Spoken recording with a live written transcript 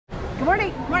Good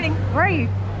morning. Good morning. Where are you?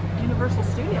 Universal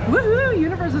Studios. Woohoo!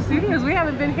 Universal Studios. We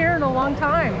haven't been here in a long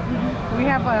time. We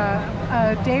have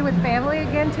a day with family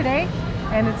again today,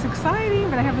 and it's exciting,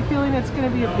 but I have a feeling it's going to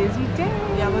be a busy day.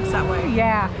 Yeah, it looks that way.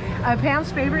 Yeah.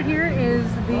 Pam's favorite here is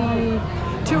the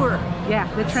tour.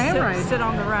 Yeah, the tram ride. Sit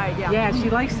on the ride, yeah. Yeah, she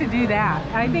likes to do that.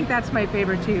 I think that's my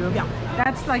favorite too. Yeah.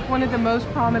 That's like one of the most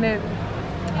prominent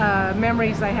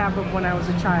memories I have of when I was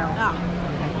a child. Ah.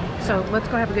 So let's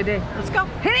go have a good day. Let's go.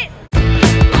 Hit it!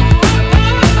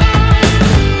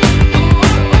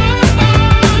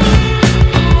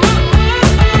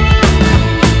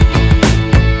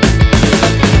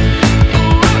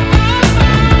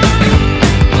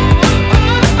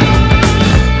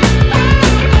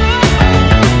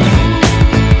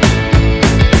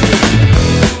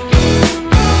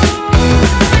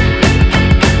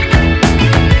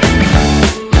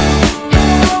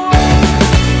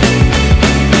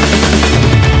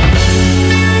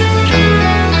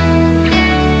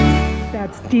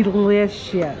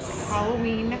 Delicious.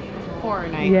 Halloween horror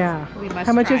nights. Yeah. We must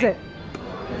How much try. is it?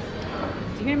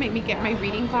 You're gonna make me get my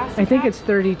reading glasses. I think it's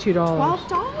 $32. $12.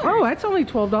 Oh, that's only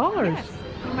 $12. Yes.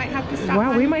 We might have to stop.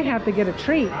 Wow, by we and might get- have to get a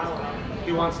treat.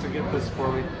 He wants to get this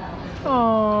for me.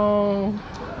 Oh.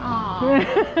 Aw.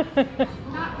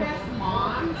 Not best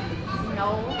mom.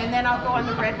 No. And then I'll go on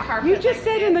the red carpet. You just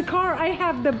like said in the this. car, I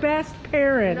have the best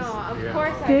parents. No, of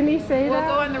course I Didn't he say We'll that?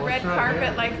 go on the red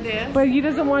carpet like this. But he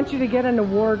doesn't want you to get an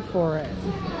award for it.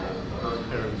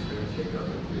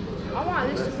 I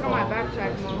want this to put on my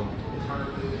backpack, Mom.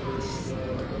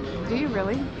 Do you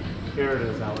really? Here it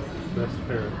is, Alex. Best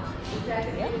parents.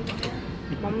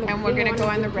 And we're gonna go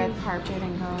on the red carpet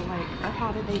and go like, oh,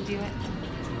 how did they do it?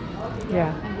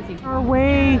 Yeah. Our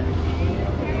way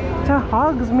to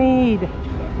Hogsmeade.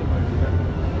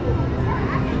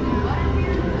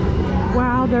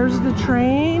 Wow, there's the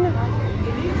train.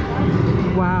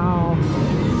 Wow.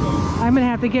 I'm gonna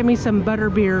have to get me some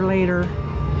butterbeer later.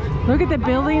 Look at the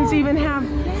buildings even have,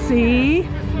 see?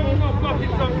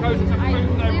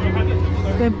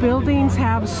 The buildings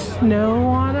have snow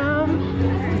on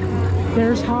them.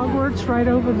 There's Hogwarts right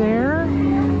over there.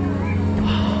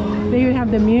 They even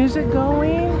have the music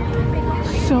going.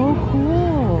 So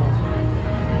cool.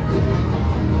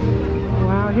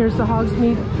 Wow, here's the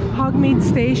Hogsmeade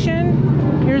station.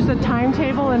 Here's the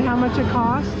timetable and how much it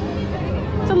costs.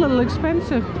 It's a little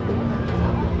expensive.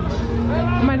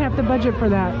 I might have to budget for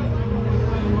that.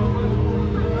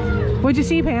 What'd you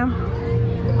see, Pam?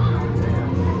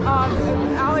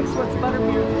 Alex wants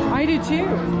butterbeer. I do too.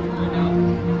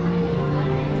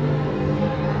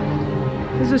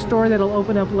 This is a store that'll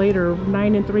open up later.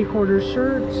 9 3/4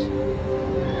 shirts.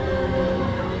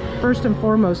 First and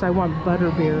foremost, I want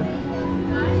butterbeer.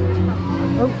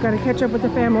 Oh, gotta catch up with the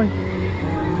family.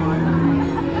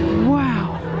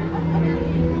 Wow.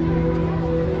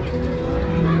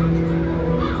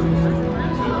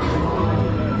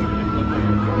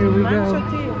 Here we go.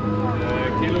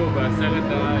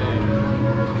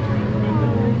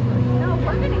 No,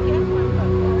 we're gonna get one, but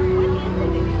what is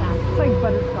it exactly? It's like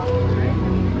butterscotch, right?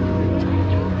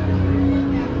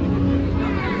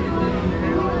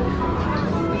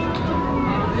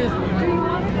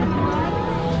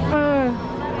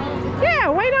 Yeah,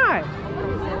 why not?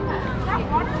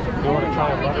 You want to try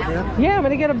a butterbeer? Yeah, I'm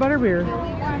gonna get a butterbeer.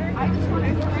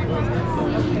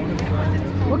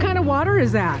 What kind of water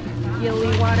is that?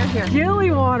 Gilly water here.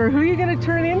 Gilly water. Who are you gonna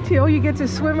turn into? Oh, you get to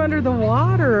swim under the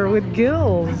water with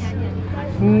gills.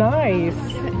 Nice.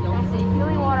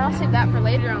 Gilly water, I'll save that for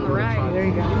later on the ride. There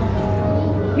you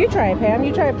go. You try it, Pam.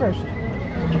 You try it first.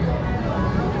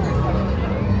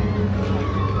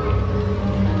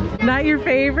 Not your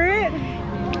favorite?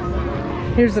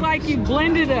 Here's It's like you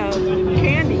blended a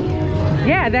candy.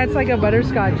 Yeah, that's like a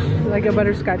butterscotch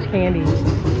candy.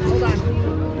 Hold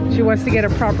on. She wants to get a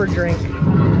proper drink.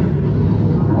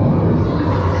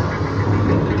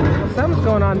 Something's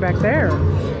going on back there.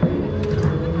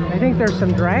 I think there's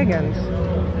some dragons.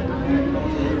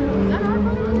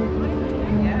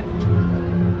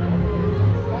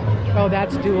 Oh,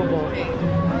 that's doable.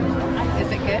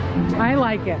 Is it good? I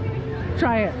like it.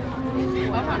 Try it. Is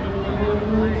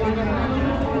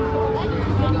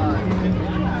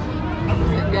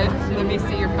it good? Let me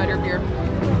see your butterbeer.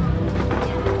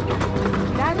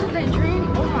 That is a drink.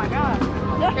 Oh my god.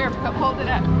 Here, hold it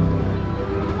up.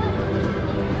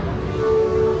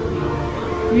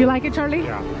 You like it, Charlie?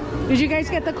 Yeah. Did you guys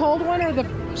get the cold one or the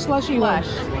slushy one?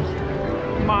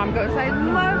 Mom goes, I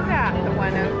love that. The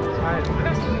one of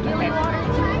Gilly water.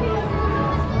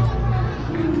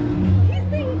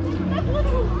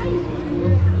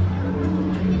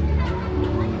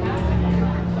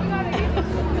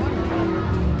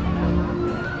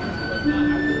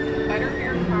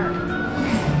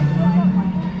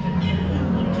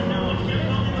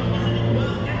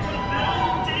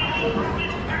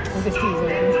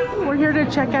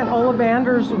 check out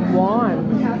Ollivander's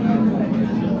wand.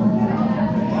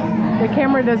 The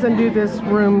camera doesn't do this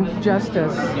room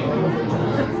justice.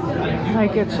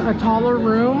 Like, it's a taller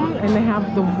room and they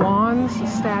have the wands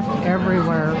stacked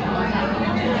everywhere.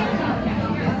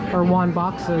 Or wand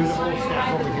boxes.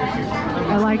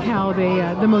 I like how they,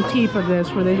 the motif of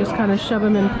this, where they just kind of shove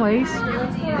them in place,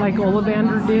 like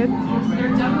Ollivander did.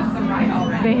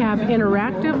 They have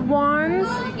interactive wands.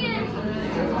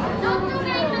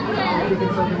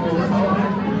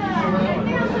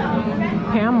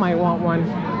 Pam might want one.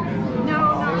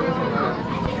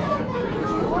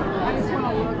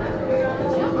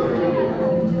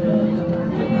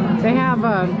 They have,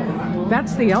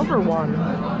 that's the Elder Wand.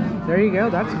 There you go,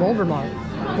 that's Voldemort.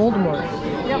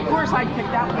 Yeah, of course I'd pick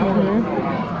that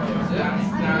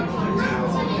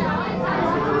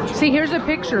one. See, here's a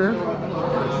picture.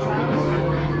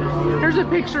 Here's a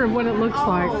picture of what it looks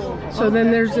like. So then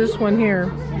there's this one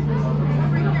here.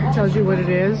 It tells you what it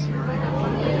is.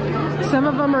 Some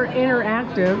of them are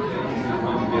interactive.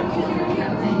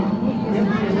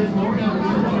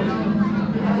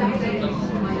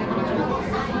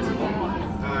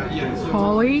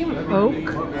 Holly, oak,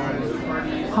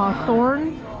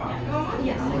 hawthorn.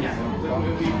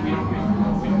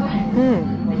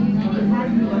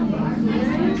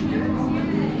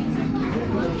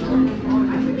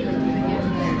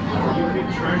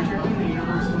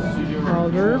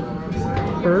 Alder,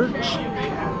 birch,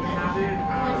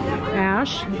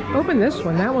 ash. Open this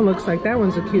one. That one looks like that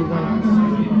one's a cute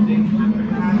one.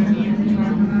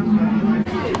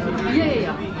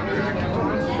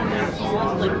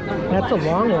 That's a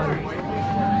long one.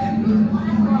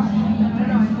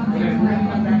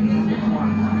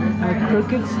 A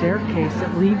crooked staircase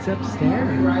that leads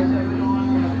upstairs.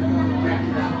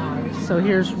 So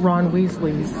here's Ron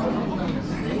Weasley's.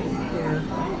 Here.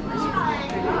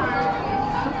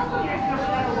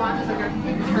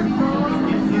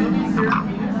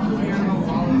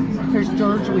 Here's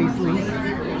George Weasley's.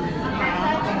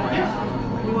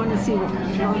 You want to see what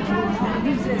George Weasley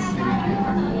is? This?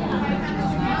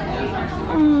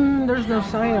 There's no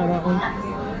sign on that one.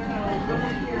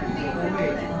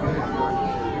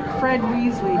 Fred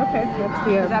Weasley. Okay, that's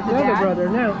the, Is that the other dad? brother.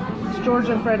 No, it's George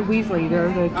and Fred Weasley. They're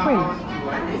the twins.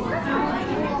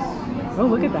 Oh,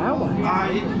 look at that one.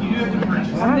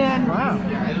 And then Wow.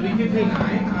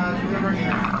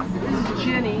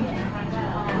 Ginny.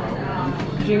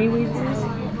 Ginny Weasley.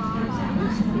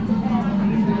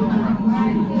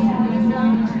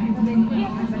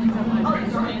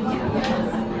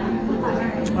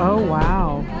 Oh,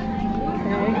 wow.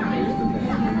 Okay.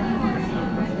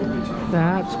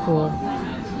 That's cool.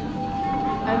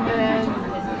 And then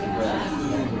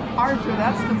Arthur,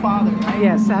 that's the father, right?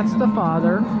 Yes, that's the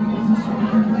father.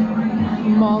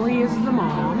 Molly is the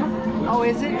mom. Oh,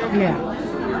 is it? Yeah.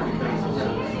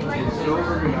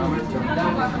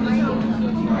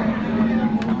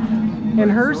 And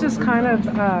hers is kind of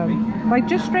like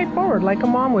just straightforward, like a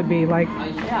mom would be. Like,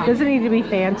 doesn't need to be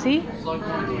fancy.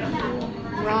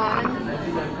 Ron.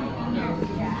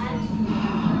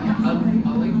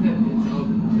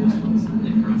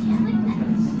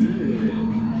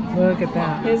 Look at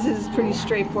that. His is pretty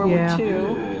straightforward Yeah.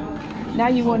 too. Now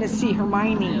you want to see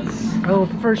Hermione's. Oh,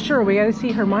 for sure. We got to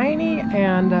see Hermione,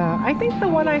 and I think the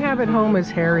one I have at home is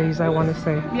Harry's, I want to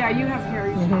say. Yeah, you have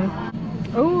Harry's.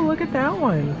 Oh, look at that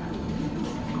one.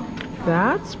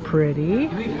 That's pretty.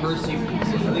 And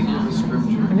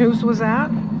whose was that?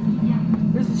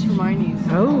 This is Hermione's.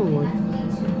 Oh.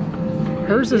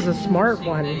 Hers is a smart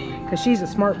one, because she's a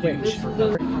smart witch.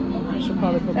 I should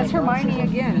probably put That's my Hermione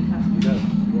glasses again.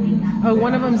 on. Oh,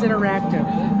 one of them's interactive.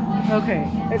 Okay.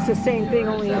 It's the same thing,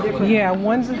 only in different. Yeah,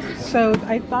 one's, so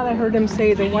I thought I heard him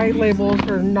say the white labels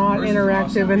are not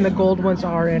interactive and the gold ones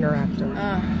are interactive.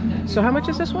 So how much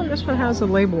is this one? This one has a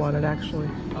label on it, actually.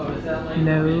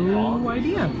 No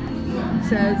idea. It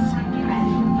says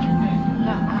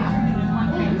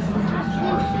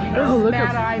Oh, look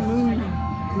Mad at Eye Moon.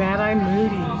 Mad Eye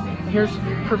Moody. Here's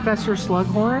Professor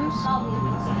Slughorns.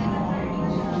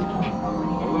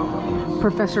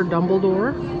 Professor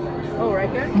Dumbledore. Oh,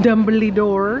 right there.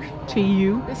 Dumbledore to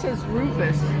you. This is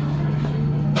Rufus.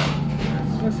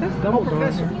 It says Oh, Dumbledore.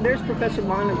 Professor. There's Professor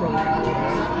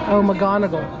McGonagall. Oh,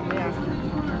 McGonagall.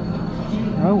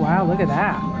 Yeah. Oh, wow, look at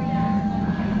that.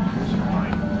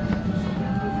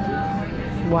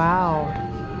 Wow.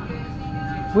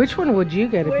 Which one would you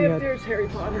get if Way you up had? there's Harry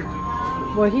Potter.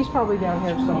 Well, he's probably down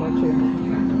here somewhere too.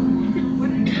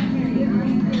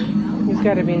 He's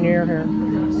got to be near here.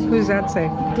 Who's that say?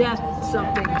 Death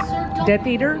something. Death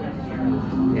Eater?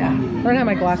 Yeah. I don't have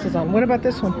my glasses on. What about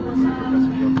this one?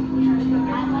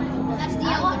 That's the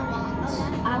other ones.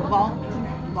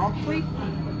 Valkyrie.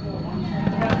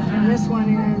 This one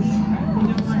is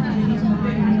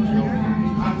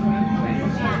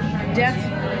Death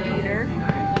Eater.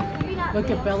 Look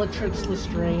at Bellatrix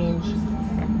Lestrange.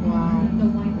 Wow.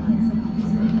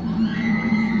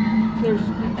 There's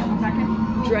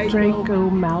Draco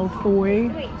Malfoy.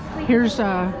 Here's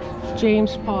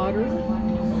James Potter.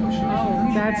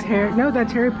 Oh, That's Harry. No,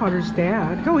 that's Harry Potter's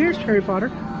dad. Oh, here's Harry Potter.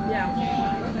 yeah.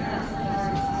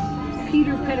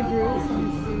 Peter Pettigrew.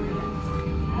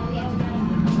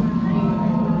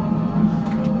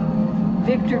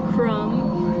 Victor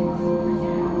Crumb.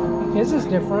 His is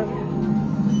different.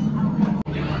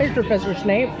 Here's Professor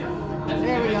Snape.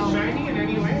 There we go. Shiny in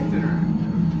any way?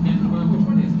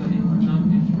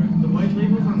 The white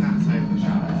label's on that side of the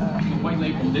shop. The white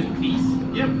label, this piece?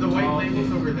 Yep, the white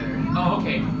label's over there. Oh,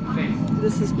 okay. Thanks.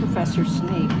 This is Professor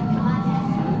Snape.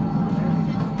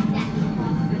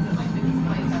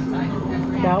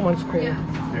 That one's cool.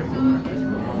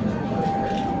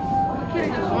 I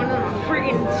just wanted a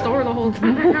freaking store the whole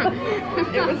time.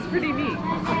 It was pretty neat.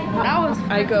 That was.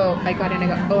 I got in. I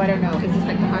go. Oh, I don't know. Is this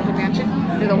like the Haunted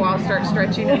Mansion? Do the walls start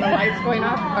stretching and the lights going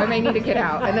off? Or they need to get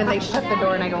out? And then they shut the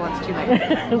door, and I go, "It's too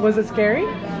late." Was it scary?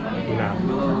 No.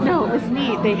 No, it was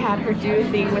neat. They had her do a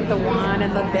thing with the wand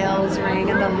and the bells ring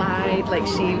and the light. Like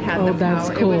she had Oh, the that's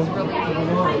power. cool. It was really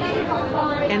cool.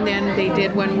 And then they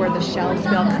did one where the shells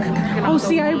fell. Oh,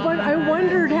 see, I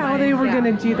wondered how they were going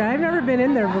to do that. I've never been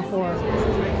in there before.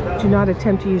 Do not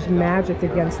attempt to use magic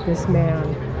against this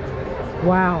man.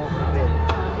 Wow.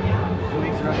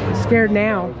 I'm scared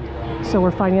now. So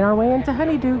we're finding our way into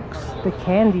Honeydukes, the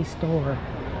candy store.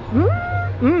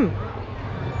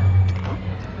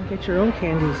 Get your own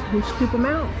candies and scoop them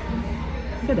out.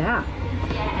 Look at that.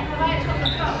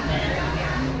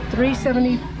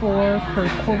 $3.74 per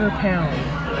quarter pound.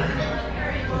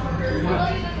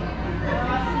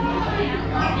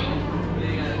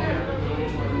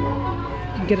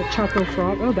 Get a chocolate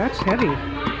frog. Oh, that's heavy.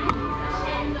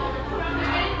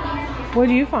 What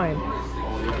do you find?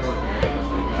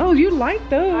 Oh, you like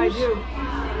those? I do.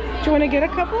 Do you want to get a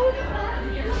couple?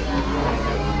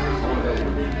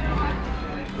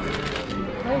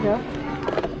 There you go.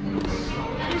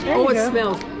 There Oh, you it go.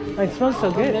 smells. Oh, it smells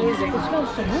so good. Amazing. It smells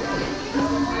so good.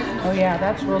 Oh yeah,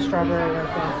 that's real strawberry right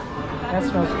there. That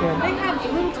smells good. They have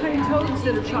little tiny toads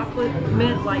that are chocolate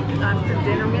mint, like after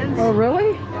dinner mints. Oh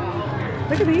really?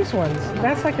 Look at these ones.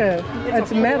 That's like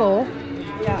it's metal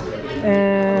Yeah.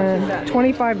 and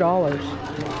 $25.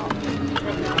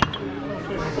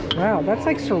 Wow, that's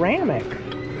like ceramic.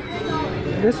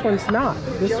 This one's not.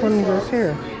 This one goes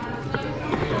here.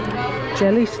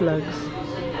 Jelly slugs.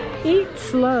 Eat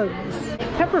slugs.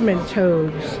 Peppermint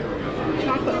toads.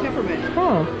 Chocolate peppermint.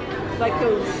 Huh. Like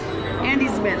those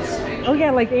Andes mints. Oh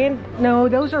yeah, like no,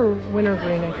 those are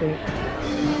wintergreen, I think.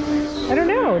 I don't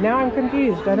know. Now I'm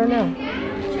confused. I don't know.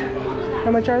 How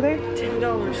much are they?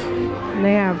 $10. And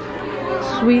they have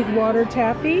sweet water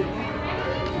taffy.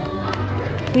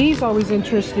 These always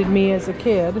interested me as a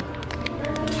kid.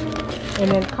 And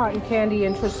then cotton candy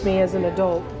interests me as an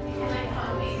adult.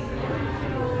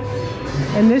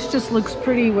 And this just looks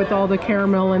pretty with all the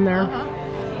caramel in there.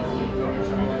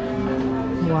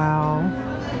 Wow.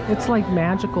 It's like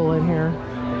magical in here.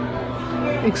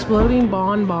 Exploding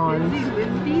bonbons.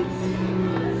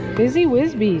 Fizzy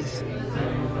Whizbees.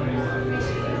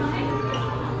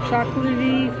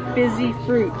 Chocolatey fizzy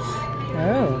fruits.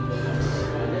 Oh.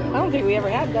 I don't think we ever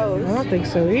had those. I don't think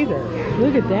so either.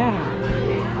 Look at that.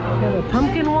 We have a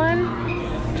pumpkin one.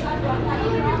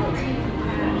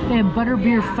 They have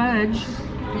butterbeer fudge.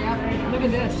 Look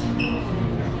at this.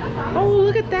 Oh,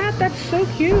 look at that. That's so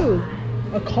cute.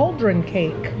 A cauldron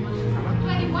cake.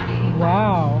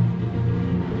 Wow.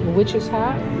 The witch's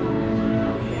hat.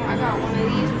 I got one of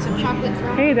these and some chocolate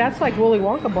crumb. Hey, that's like Willy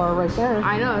Wonka bar right there.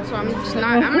 I know, so I'm just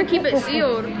not. I'm gonna keep it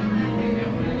sealed.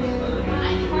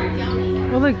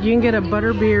 Well, look, you can get a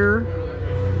butterbeer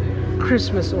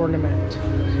Christmas ornament.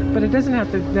 But it doesn't have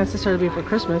to necessarily be for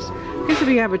Christmas. Because if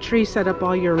you have a tree set up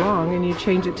all year long and you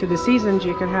change it to the seasons,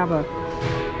 you could have a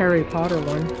Harry Potter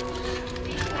one.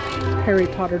 Harry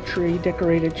Potter tree,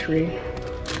 decorated tree.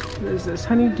 What is this?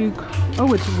 Honeydew.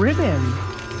 Oh, it's ribbon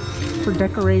for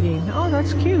decorating. Oh,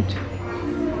 that's cute.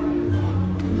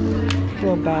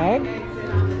 Little bag.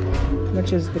 How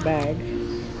much is the bag?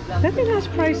 Nothing has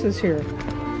prices here.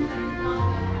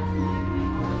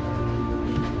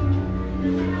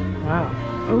 Wow.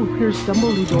 Oh, here's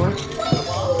Dumbledore.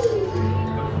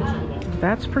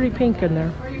 That's pretty pink in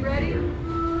there. Are you ready?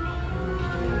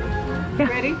 Yeah.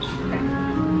 Ready?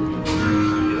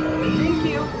 Thank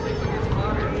you.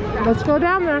 Let's go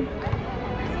down there.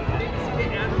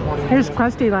 Here's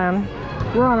Krusty Land.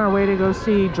 We're on our way to go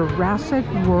see Jurassic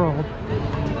World.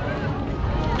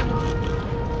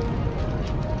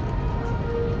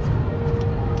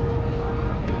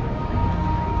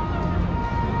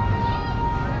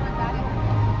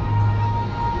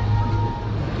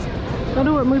 I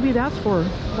wonder what movie that's for.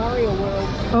 Mario World.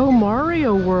 Oh,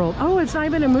 Mario World. Oh, it's not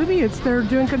even a movie. It's they're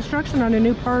doing construction on a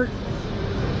new part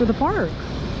for the park.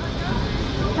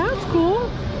 That's cool.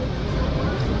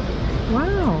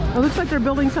 Wow. It looks like they're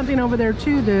building something over there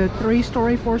too, the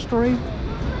 3-story, 4-story.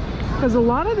 Because a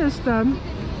lot of this stuff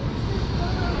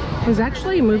is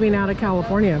actually moving out of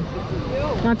California.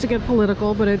 Not to get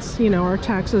political, but it's, you know, our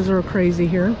taxes are crazy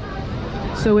here.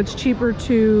 So it's cheaper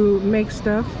to make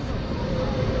stuff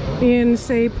in,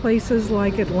 say, places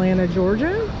like Atlanta,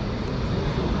 Georgia,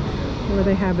 where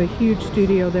they have a huge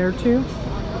studio there too.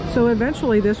 So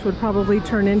eventually this would probably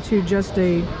turn into just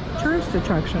a tourist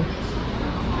attraction.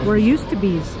 Where it used to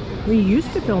be. We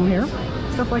used to film here.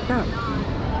 Stuff like that.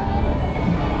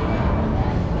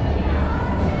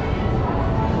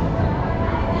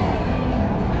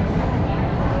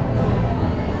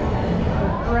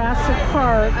 Jurassic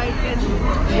Park.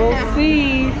 We'll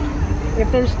see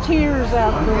if there's tears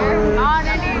afterwards. Not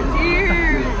any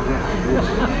tears.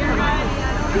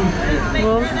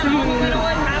 We'll see.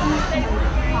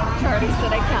 Charlie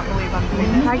said, I can't believe I'm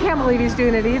doing this. I can't believe he's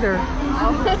doing it either.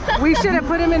 We should have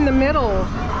put him in the middle.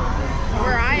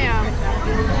 Where I am.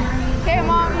 Hey,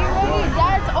 Mom, you ready?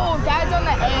 Dad's on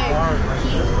the egg.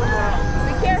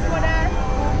 Be careful, Dad.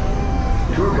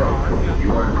 Turbo,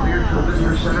 you are cleared to the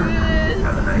visitor center.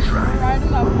 Have a nice ride.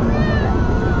 Riding up.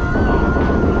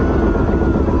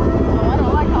 Oh, I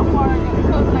don't like how far it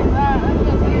goes like that. That's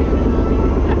just weird.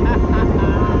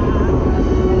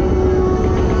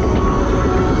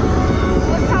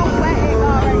 Look how wet it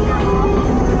got right here, Mom.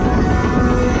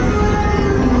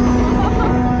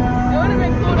 It would have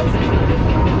been cool to see.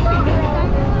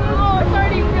 Oh, it's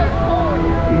already feels cold.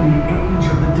 In the age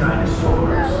of the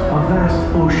dinosaurs, a vast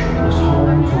ocean was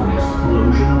home to an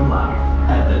explosion of life.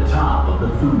 At the top of the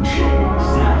food chain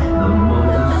sat the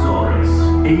Mosasaurus,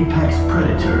 apex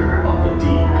predator of the deep.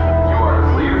 You are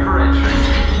clear for entry.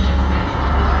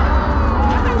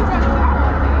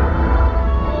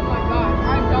 Oh my gosh, I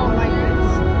don't like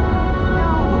this.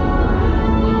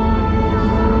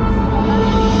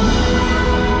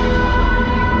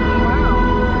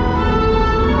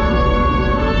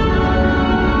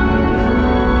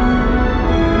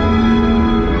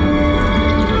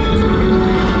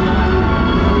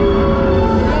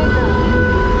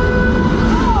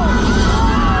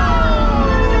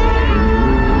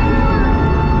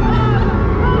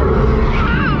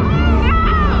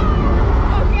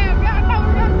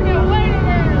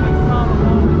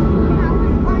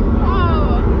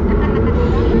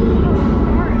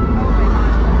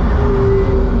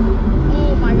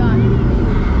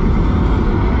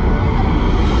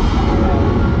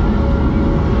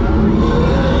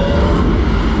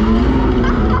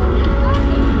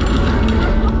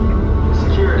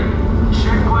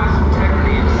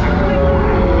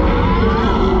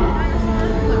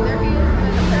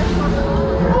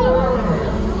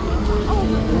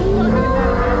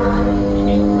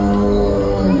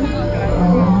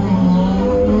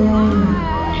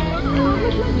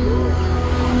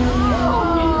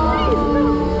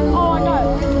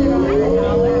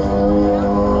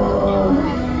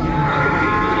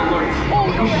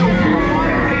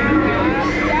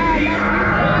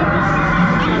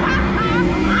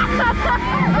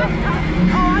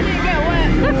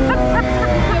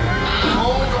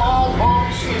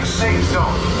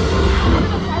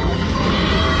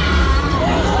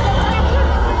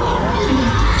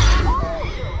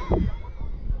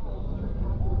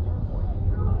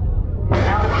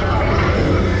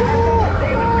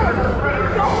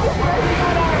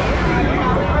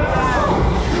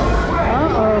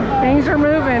 Things are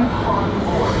moving.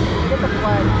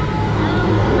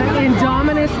 The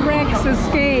Indominus Rex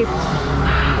escaped.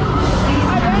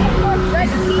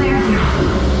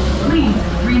 Please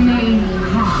remain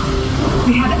calm.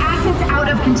 We have assets out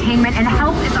of containment and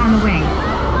help is on the way.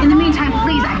 In the meantime,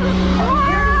 please,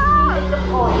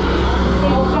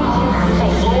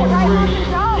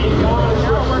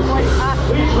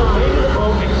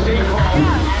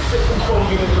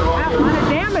 A lot of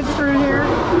damage through here. I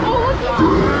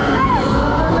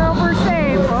don't know if we're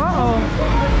safe.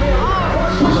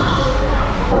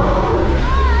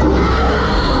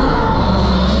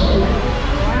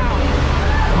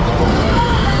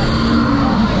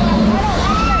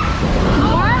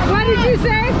 What did you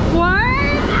say? What?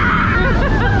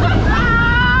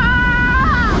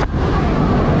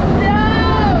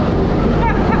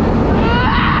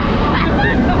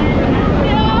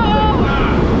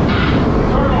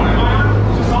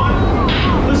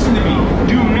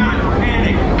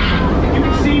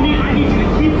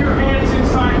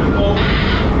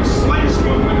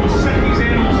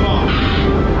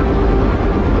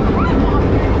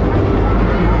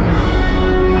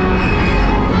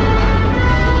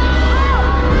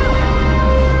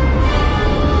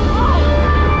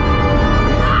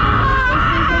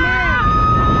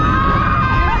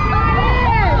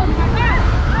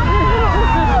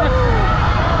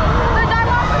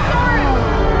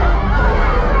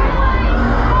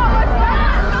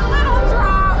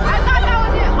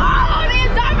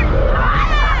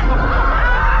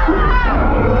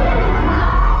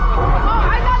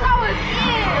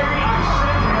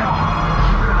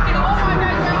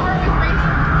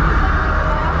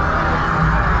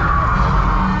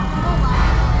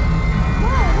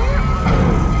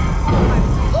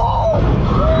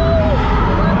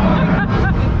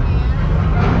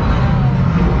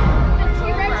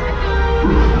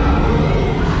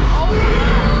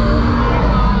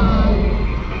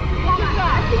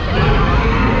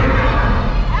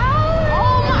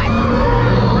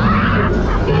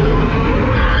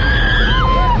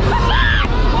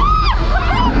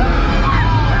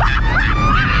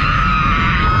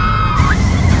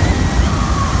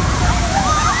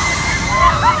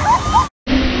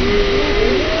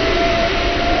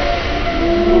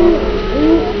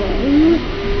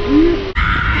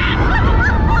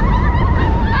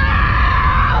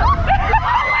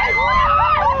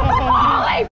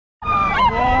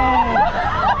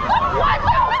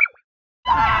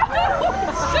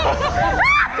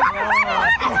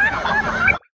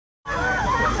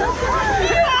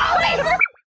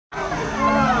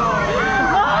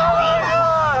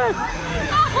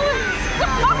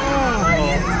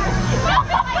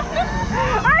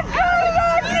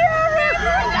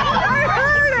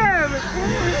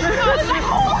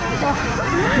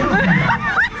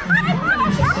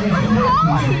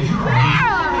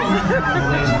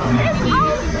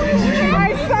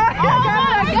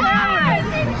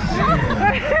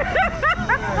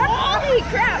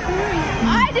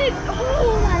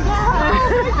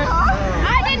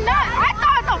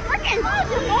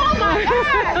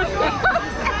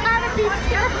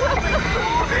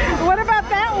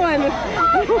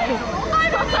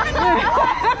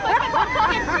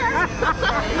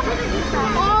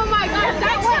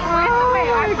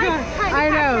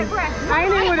 was. I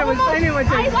knew what it was. I knew what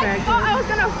to expect. I thought I was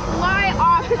gonna fly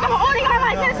off. I'm holding her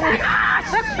like this.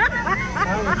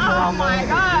 Oh my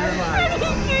god!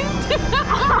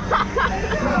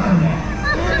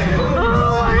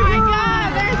 Oh my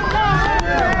god!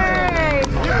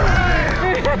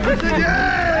 There's no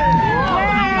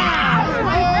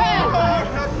way!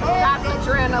 That's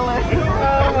adrenaline.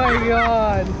 Oh my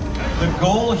god! The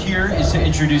goal here is to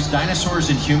introduce dinosaurs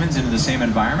and humans into the same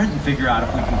environment and figure out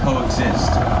if we can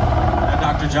coexist.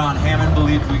 Dr. John Hammond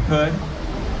believed we could.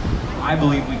 I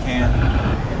believe we can.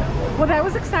 Well, that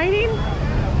was exciting.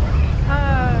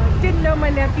 Didn't know my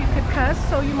nephew could cuss,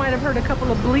 so you might have heard a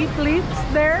couple of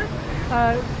bleeps there.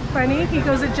 Funny, he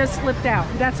goes, it just slipped out.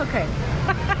 That's okay.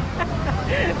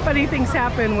 Funny things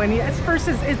happen when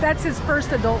that's his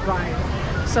first adult ride.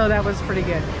 So that was pretty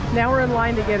good. Now we're in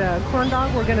line to get a corn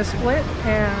dog. We're gonna split,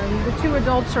 and the 2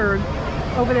 adults are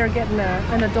over there getting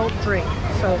an adult drink.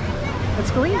 So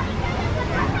let's go eat.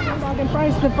 Corn dog and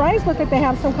fries. The fries look like they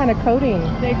have some kind of coating.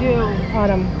 They do. On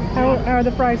them. How are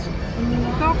the fries?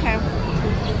 Okay.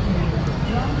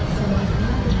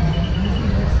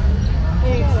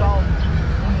 Salt.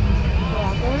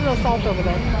 Yeah, there's no salt over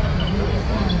there.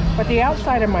 But the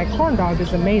outside of my corn dog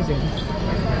is amazing.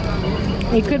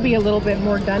 It could be a little bit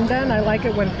more done. I like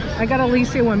it when I got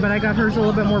Alicia one, but I got hers a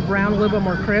little bit more brown, a little bit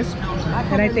more crisp,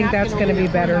 and I think that's going to be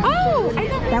better. Oh,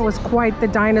 that was quite the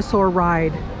dinosaur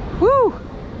ride. Woo!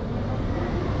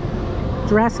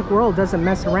 Jurassic World doesn't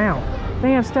mess around.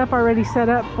 They have stuff already set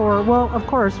up for, well, of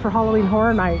course, for Halloween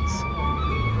Horror Nights.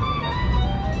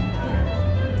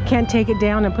 Can't take it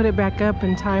down and put it back up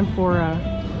in time for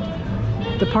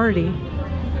the party.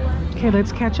 Okay,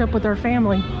 let's catch up with our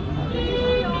family.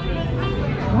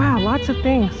 Wow, lots of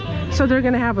things. So they're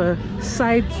gonna have a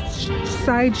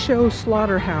sideshow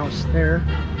slaughterhouse there.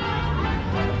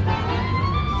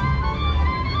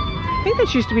 I think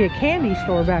this used to be a candy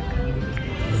store back.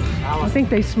 I think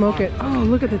they smoke it. Oh,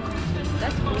 look at the.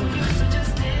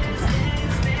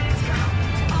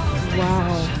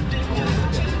 Wow.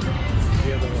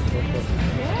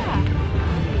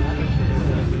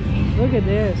 Look at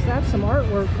this. That's some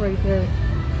artwork right there.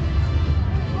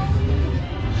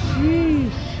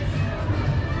 Sheesh.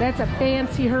 That's a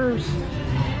fancy hearse.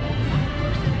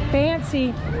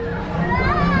 Fancy.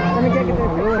 Let me take a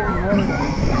picture.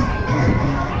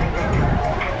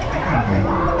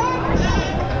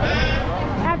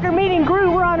 After meeting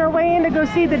Gru, we're on our way in to go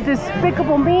see the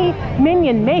Despicable Me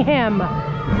Minion Mayhem.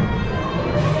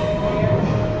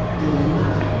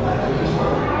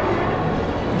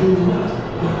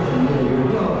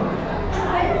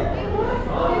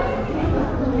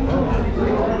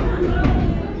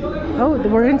 Oh,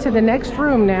 we're into the next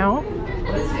room now.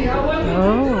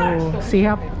 Oh, see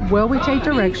how well we take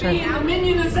direction.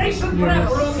 Yes,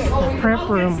 the prep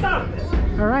room.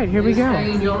 All right, here we go.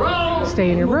 Stay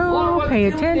in your row, pay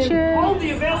attention. All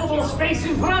the available space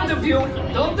in front of you.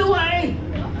 Don't delay.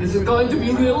 This is going to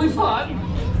be really fun.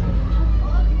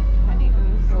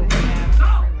 So,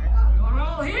 you're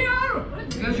all here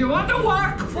because you want to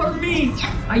work for me.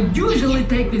 I usually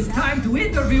take this time to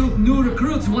interview new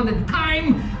recruits one at a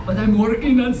time, but I'm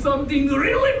working on something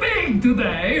really big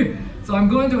today, so I'm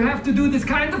going to have to do this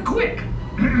kind of quick.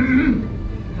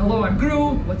 Hello, I'm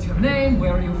Gru. What's your name?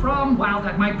 Where are you from? Wow,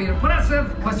 that might be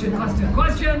impressive. Question.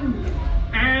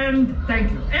 And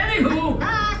thank you. Anywho,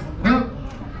 well,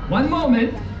 one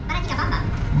moment.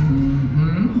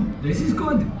 This is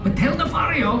good. But tell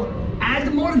Nefario,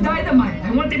 add more dynamite.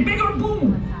 I want a bigger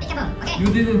boom. You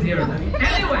didn't hear that.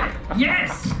 Anyway,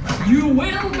 yes, you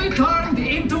will be turned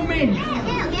into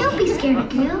minions. Don't be scared,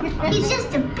 Gru. He's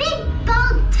just a big,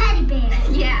 bald teddy bear.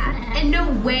 Yeah, and no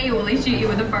way will he shoot you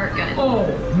with a fart gun. Oh,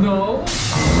 no.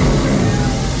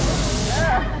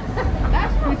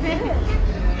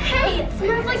 Hey, it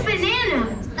smells like banana.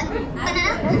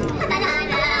 Banana?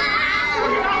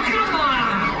 Oh, come on.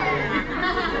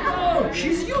 Oh,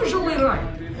 she's usually right.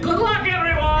 Good luck,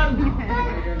 everyone.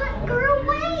 But Gru,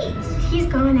 wait. He's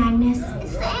gone, Agnes.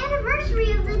 It's the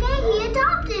anniversary of the day he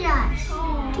adopted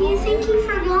us. Do you think he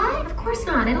forgot? Of course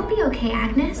not. It'll be okay,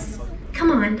 Agnes. Come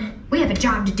on. We have a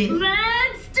job to do.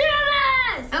 Let's do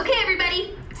this! Okay,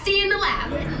 everybody. See you in the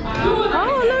lab.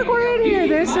 Oh, look, we're in here.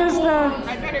 This is the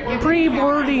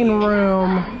pre-boarding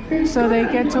room. So they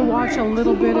get to watch a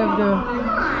little bit of the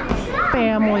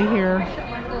family here.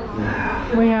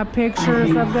 We have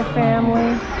pictures of the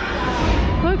family.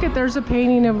 Look at, there's a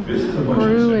painting of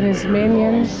Gru and his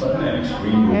minions.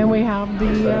 And we have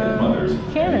the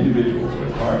cannon.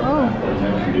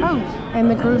 Oh, and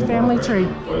the Gru family tree.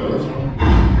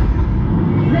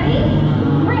 Ready?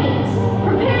 Great!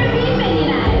 Prepare to be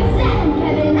minionized!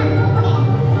 Kevin!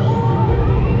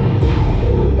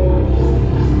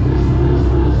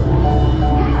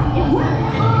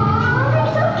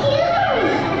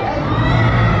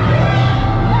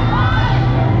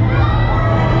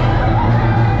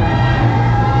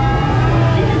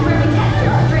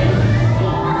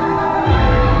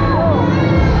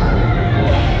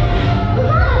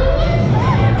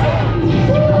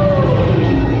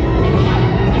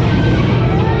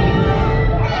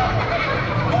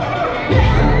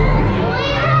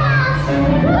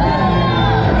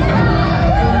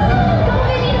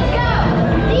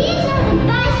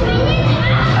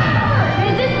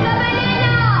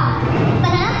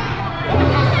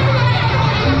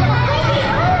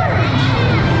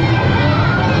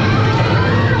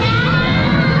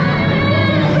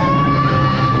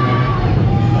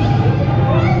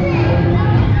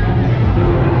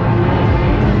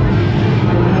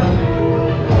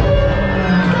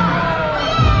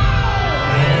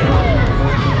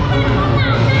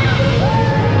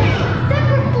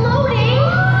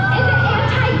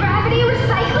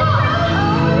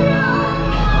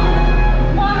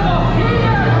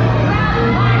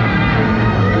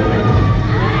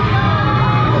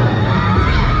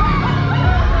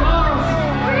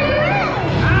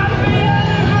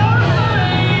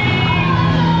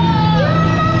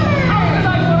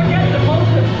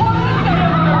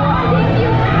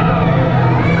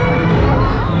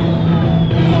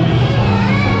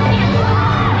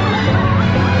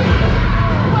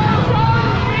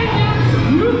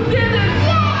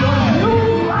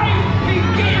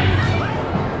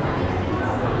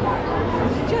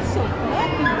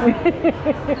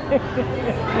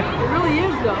 really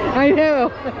is though. I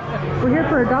know. We're here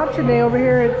for adoption day over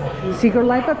here at Secret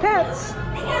Life of Pets. They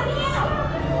got me out.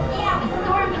 Yeah, with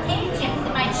throwing potato chips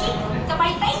in my cheek, so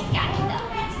my face got stuck.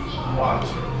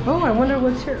 Oh, I wonder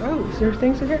what's here. Oh, is there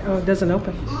things in here? Oh, it doesn't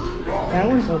open. That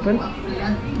one's open.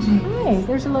 Hi,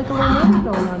 there's like a little movie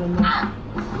going on in there.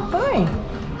 Hi.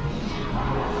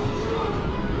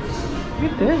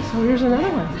 Look at this. Oh, here's another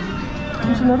one.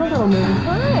 There's another little movie.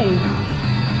 Hi.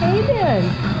 How you doing?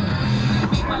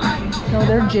 Oh,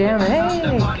 they're jamming.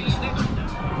 Hey.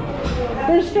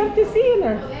 There's stuff to see in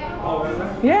there.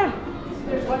 Yeah.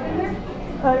 There's what in there?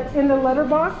 In the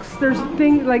letterbox, there's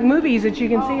things like movies that you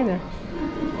can see in there.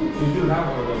 You do have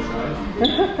one of those,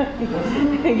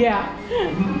 right? Yeah.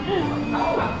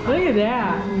 Look at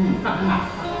that.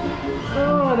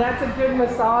 Oh, that's a good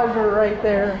massager right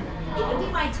there. You can be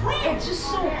my twin. It's just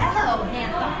so hello,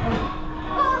 handsome.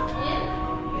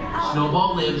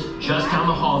 Snowball lives just down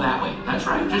the hall that way. That's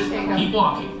right. Just keep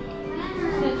walking.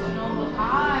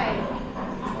 Hi.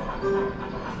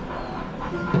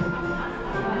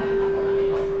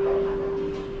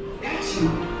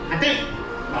 I think,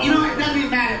 you know, it doesn't even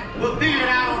matter. We'll figure it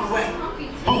out on the way.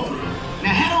 Hopefully.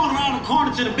 Now head on around the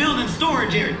corner to the building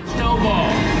storage area.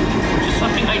 Snowball. Just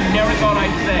something I never thought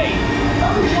I'd say.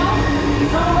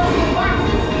 Some of us get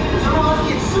boxes. Some of us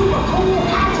get super cool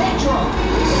high-tech trucks.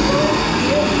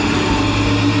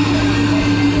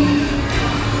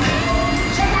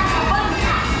 Check out the button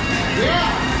top. Yeah.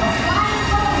 A flying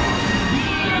boat.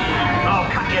 I'll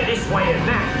cut you this way and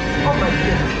that. Oh my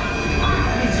goodness.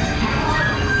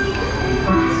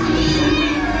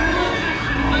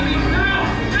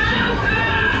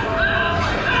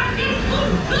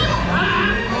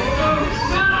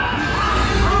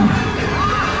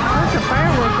 That's a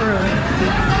firework room.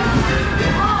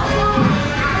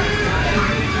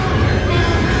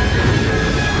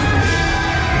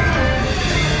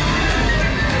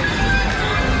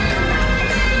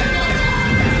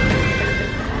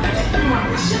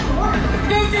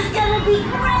 This is gonna be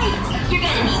great. You're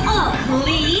gonna be all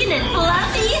clean and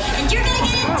fluffy, and you're gonna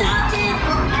get adopted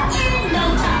in no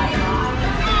time.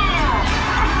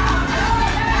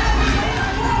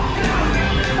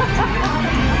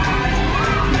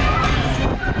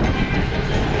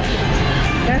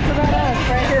 That's about us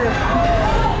right here.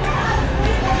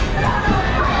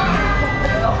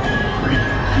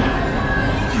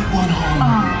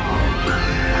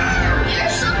 You're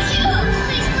so cute.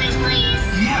 Please, please, please.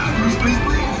 Yeah, please, please,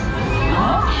 please.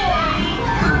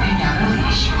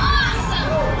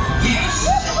 Awesome. Yes.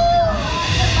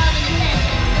 Love and attention.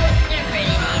 They're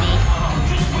pretty needy.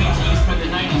 Just wait till you spend the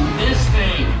night in this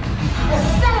thing. It's a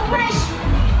celebration.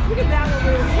 Look at that one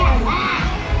little kid.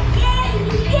 Yeah, you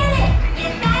can get it.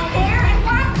 Get back there and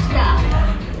rock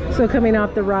stuff. So coming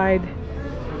off the ride,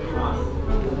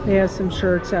 they have some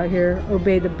shirts out here.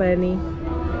 Obey the bunny.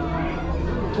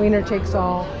 Wiener takes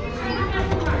all.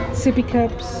 Sippy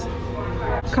cups.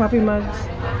 Coffee mugs.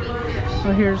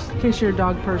 Oh, here's in case you're a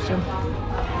dog person. $6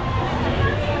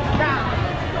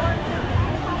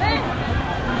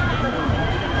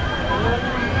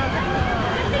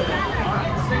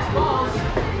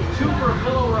 2 for a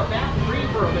pillow or a bat, 3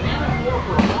 for a banana, 4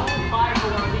 for a ball, 5 for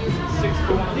one of these, and 6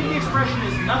 for one. I think the expression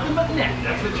is nothing but net.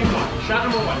 That's what you want. Shot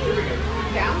number 1. Here we go.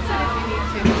 Downside if you need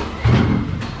to.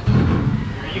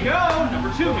 Here you go. Number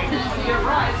 2, maybe this one get a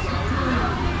prize.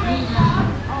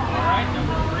 All right,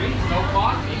 number 3, no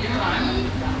clock, take your time.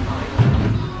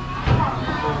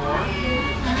 4,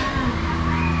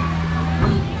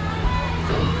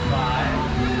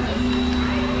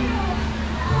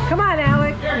 5. Come on,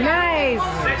 Alec. Nice.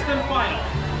 6th and final.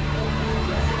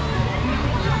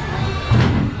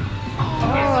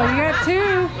 Oh, you got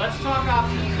 2. Let's talk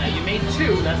options. Now you made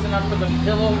 2. That's enough for the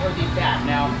pillow or the bat.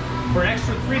 Now, for an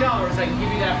extra $3, I can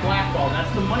give you that black ball.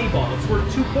 That's the money ball. It's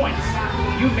worth 2 points.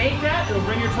 You make that, it'll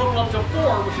bring your total up to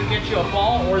 4, which will get you a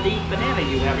ball or the banana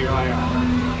you have your eye on.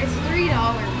 It's $3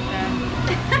 then.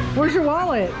 Where's your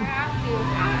wallet? I have to.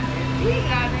 We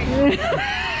got it.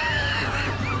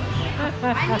 I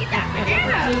need that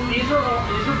banana. These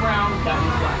are brown, that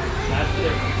one's black. That's the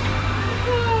difference.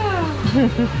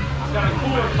 It's got a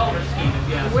cooler color scheme if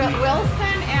you ask me.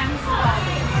 Wilson and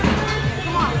Spalding.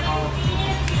 Come on.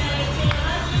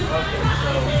 Okay,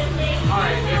 so,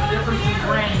 alright, we have difference in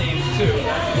brand names too.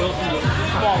 That's Wilson, this is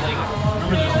Spalding.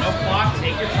 Remember, there's no clock,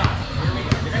 take your time. Here we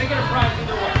go. You're gonna get a prize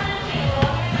either way.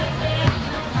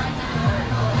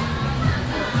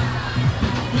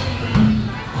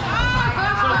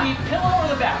 So the pillow or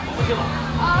the bat, what would you like?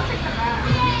 I'll take the bat.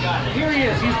 Got it. Here he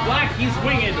is, he's black, he's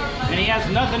winged, and he has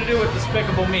nothing to do with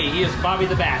Despicable Me. He is Bobby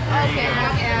the Bat. There you Okay, go.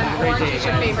 and orange is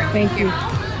your favorite. Thank you.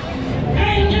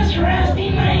 I'm just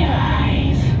resting my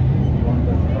eyes.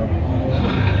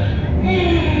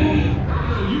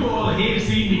 You all here to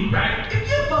see me, right? If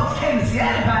you folks came to see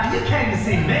anybody, you came to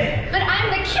see me. But I'm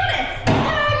the cutest.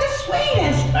 I'm the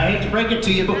sweetest. I hate to break it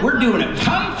to you, but we're doing a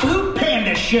Kung Fu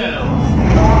Panda show.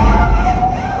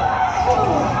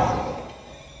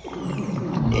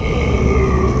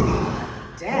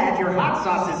 Dad, your hot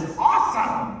sauce is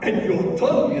awesome. And your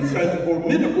tongue is as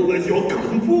formidable as your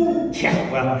kung fu.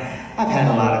 Yeah, well, I've had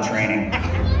a lot of training.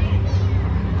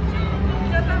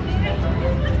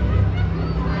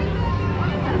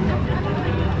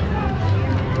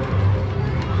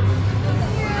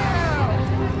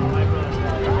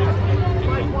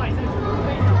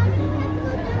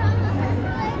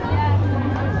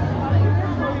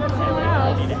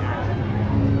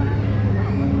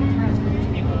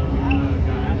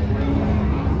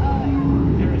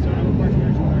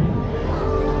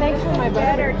 Thanks for my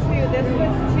Better butter. too. This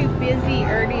was too busy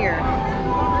earlier.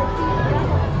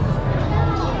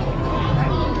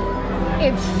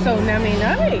 It's so nummy.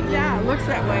 Yeah, it looks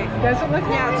that way. Does it look Yeah,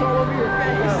 that it's way? all over your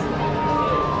face.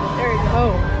 Oh. There you go.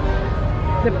 Oh,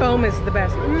 the foam is the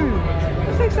best.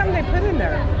 It's like something they put in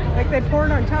there. Like they pour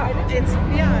it on top. It's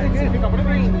good.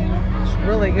 Cream. It's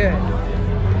really good.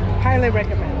 Highly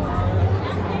recommend.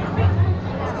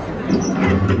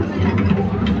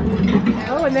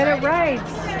 Oh, and then it rides.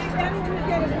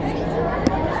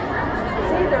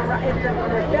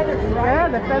 Yeah,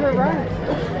 the feather rides.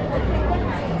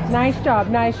 Nice job,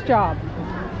 nice job.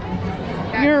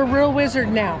 You're a real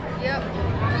wizard now. Yep.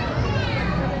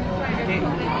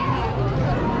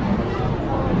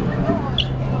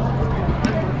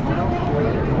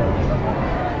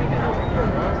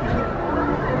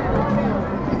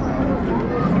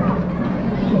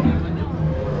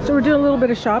 So we're doing a little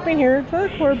bit of shopping here.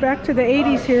 Look, we're back to the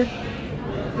 80s here.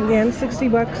 Again, 60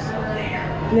 bucks.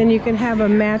 And then you can have a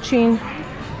matching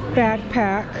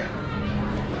backpack.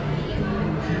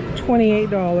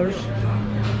 $28.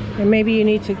 And maybe you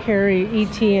need to carry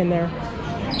ET in there.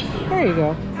 There you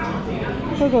go.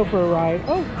 We'll go for a ride.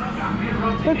 Oh,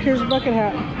 look, here's a bucket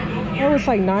hat. Oh, it's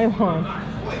like nylon.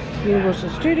 Universal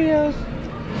Studios.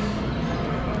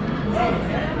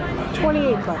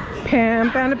 28 bucks.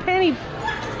 Pam found a penny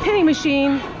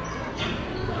machine.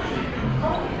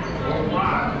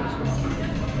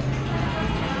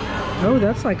 Oh,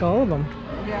 that's like all of them.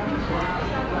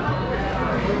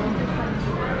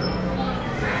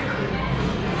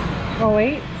 Oh,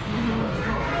 wait.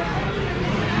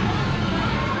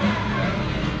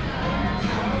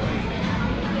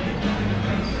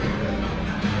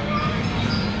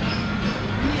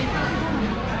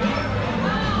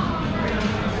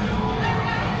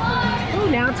 Oh,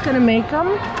 now it's going to make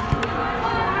them.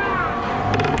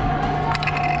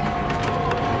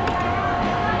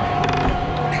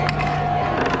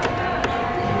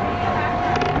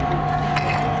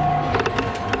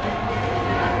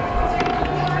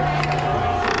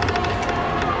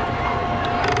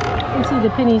 See the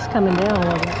pennies coming down a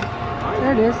little bit.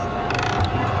 There it is.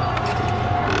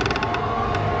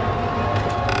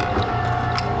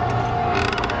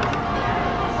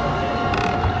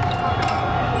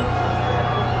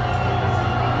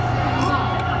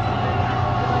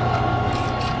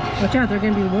 Watch out, they're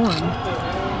going to be warm.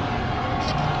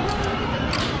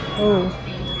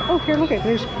 Oh, here, look at,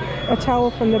 there's a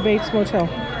towel from the Bates Motel.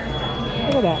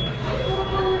 Look at that.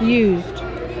 Used.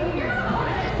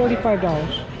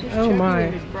 $35. Oh my.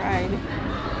 And his bride.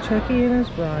 Chucky and his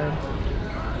bride.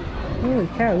 Holy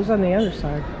cow, who's on the other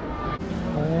side?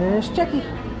 There's Chucky. I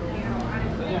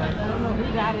don't know who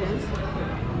that is.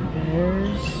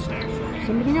 There's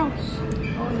somebody else.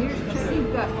 Oh, here's Chucky's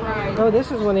got bride. Oh,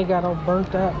 this is when he got all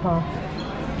burnt up, huh?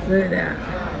 Look at that.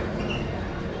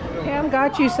 Pam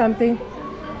got you something.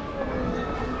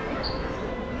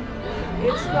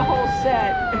 It's the whole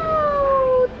set.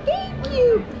 Oh, thank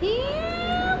you,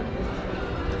 Pam.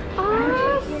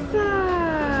 Awesome.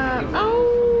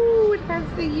 Oh, it has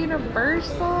the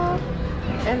Universal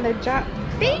and the job.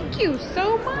 Thank you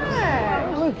so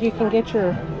much. Oh, look, you can get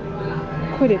your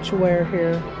Quidditch wear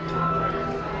here.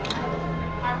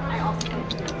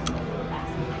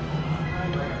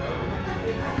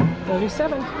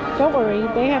 $37. Don't worry,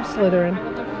 they have Slytherin.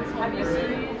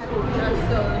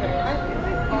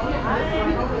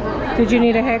 Did you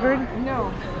need a Hagrid?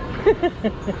 No.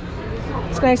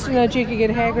 It's nice to know that you could get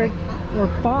Hagrid or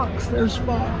Fox. There's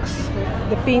Fox,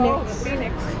 the Phoenix. Oh, the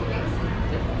Phoenix.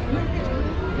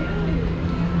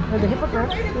 Or the Hippogriff.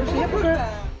 There's the Hippogriff.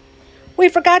 We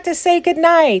forgot to say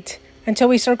goodnight until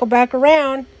we circle back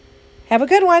around. Have a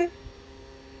good one.